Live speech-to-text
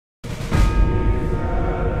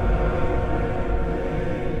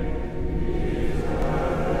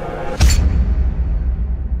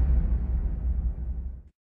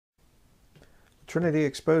Trinity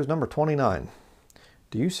Exposed number 29.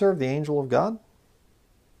 Do you serve the angel of God?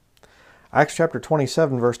 Acts chapter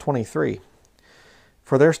 27 verse 23.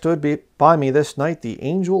 For there stood by me this night the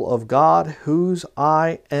angel of God, whose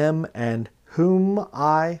I am and whom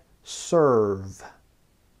I serve.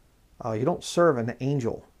 You don't serve an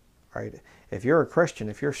angel, right? If you're a Christian,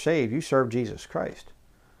 if you're saved, you serve Jesus Christ.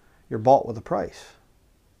 You're bought with a price.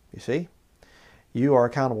 You see? You are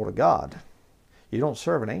accountable to God. You don't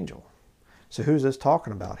serve an angel. So who's this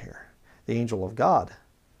talking about here? The angel of God.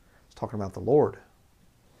 It's talking about the Lord.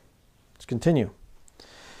 Let's continue.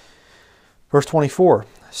 Verse 24,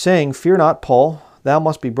 saying, Fear not, Paul, thou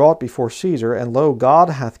must be brought before Caesar, and lo, God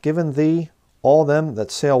hath given thee all them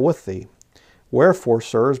that sail with thee. Wherefore,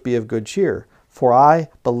 sirs, be of good cheer, for I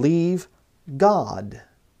believe God.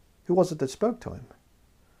 Who was it that spoke to him?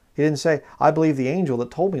 He didn't say, I believe the angel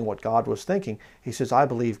that told me what God was thinking. He says, I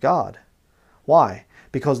believe God. Why?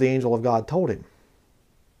 Because the angel of God told him.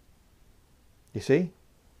 You see?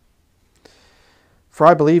 For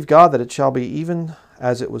I believe God that it shall be even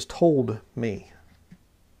as it was told me.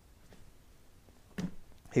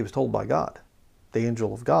 He was told by God. The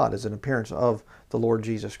angel of God is an appearance of the Lord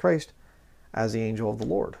Jesus Christ as the angel of the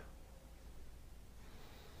Lord.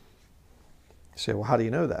 You say, well, how do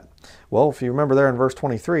you know that? Well, if you remember there in verse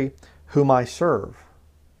 23, whom I serve.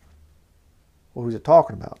 Well, who's it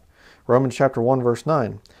talking about? Romans chapter 1 verse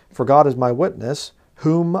 9. For God is my witness,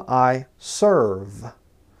 whom I serve,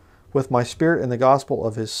 with my spirit in the gospel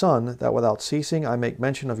of his Son, that without ceasing I make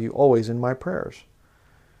mention of you always in my prayers.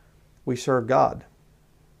 We serve God.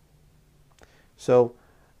 So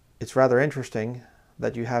it's rather interesting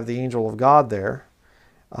that you have the angel of God there,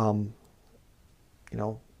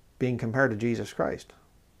 being compared to Jesus Christ.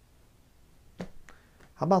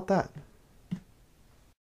 How about that?